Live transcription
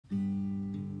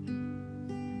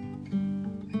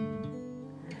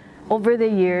Over the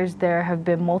years, there have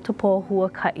been multiple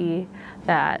huaka'i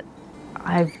that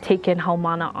I've taken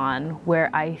haumana on where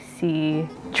I see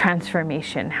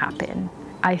transformation happen.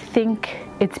 I think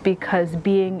it's because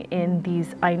being in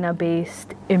these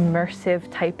aina-based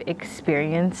immersive type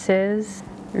experiences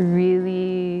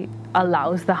really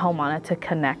allows the haumana to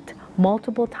connect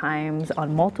multiple times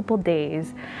on multiple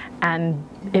days, and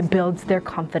it builds their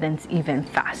confidence even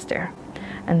faster.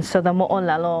 And so the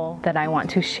mo'olelo that I want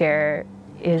to share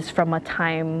is from a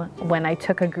time when I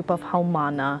took a group of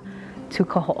haumana to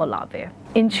Kahoʻolawe.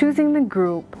 In choosing the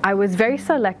group, I was very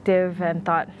selective and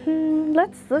thought,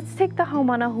 let's take the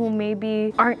haumana who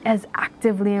maybe aren't as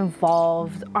actively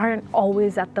involved, aren't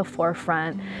always at the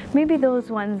forefront. Maybe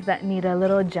those ones that need a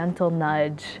little gentle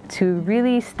nudge to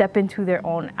really step into their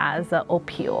own as a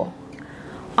opio.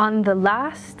 On the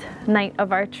last night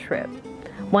of our trip,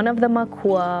 one of the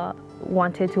makua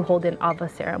wanted to hold an awa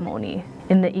ceremony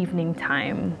in the evening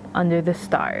time under the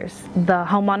stars. The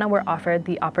haumana were offered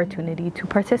the opportunity to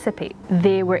participate.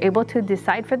 They were able to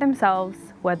decide for themselves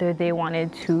whether they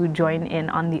wanted to join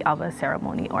in on the awa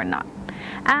ceremony or not.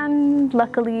 And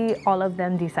luckily, all of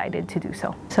them decided to do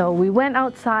so. So we went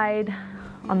outside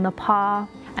on the pa,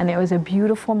 and it was a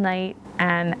beautiful night.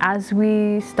 And as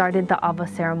we started the awa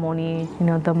ceremony,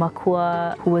 the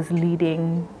makua who was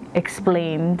leading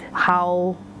explained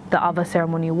how the awa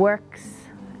ceremony works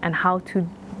and how to,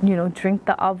 drink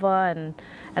the awa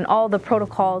and all the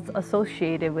protocols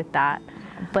associated with that.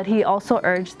 But he also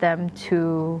urged them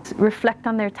to reflect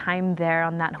on their time there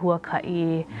on that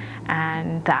huaka'i,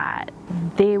 and that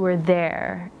they were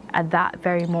there at that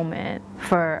very moment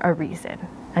for a reason,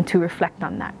 and to reflect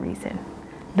on that reason.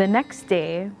 The next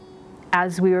day,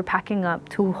 as we were packing up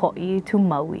to Ho'i to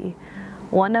Maui,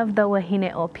 one of the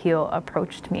wahine opio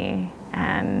approached me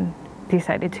and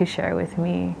decided to share with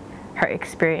me her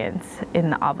experience in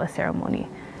the awa ceremony.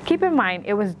 Keep in mind,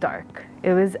 it was dark.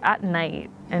 It was at night,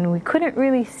 and we couldn't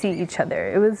really see each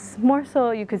other. It was more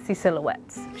so you could see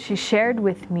silhouettes. She shared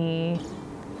with me,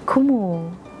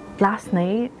 Kumu, last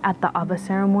night at the awa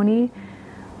ceremony,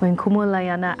 when Kumu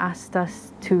Layana asked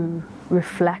us to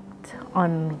reflect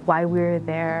on why we were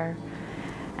there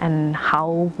and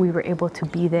how we were able to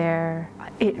be there,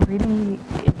 it really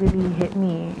hit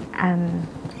me. And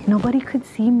nobody could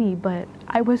see me, but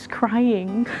I was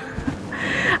crying.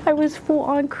 I was full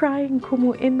on crying,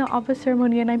 Kumu, in the awa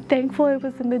ceremony, and I'm thankful it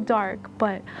was in the dark,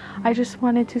 but I just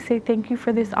wanted to say thank you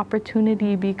for this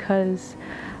opportunity, because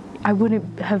I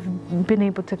wouldn't have been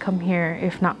able to come here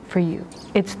if not for you.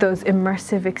 It's those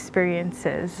immersive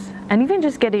experiences, and even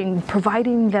just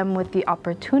providing them with the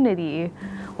opportunity.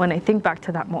 When I think back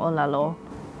to that mo'olelo,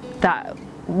 that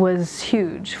was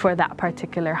huge for that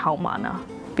particular haumana,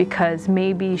 because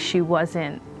maybe she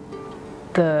wasn't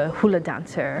the hula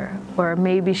dancer, or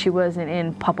maybe she wasn't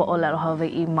in Papaʻolelo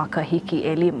Hawaii Makahiki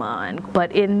Elima,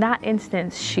 but in that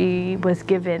instance she was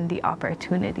given the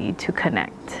opportunity to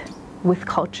connect with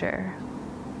culture,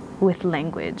 with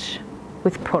language,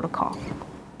 with protocol.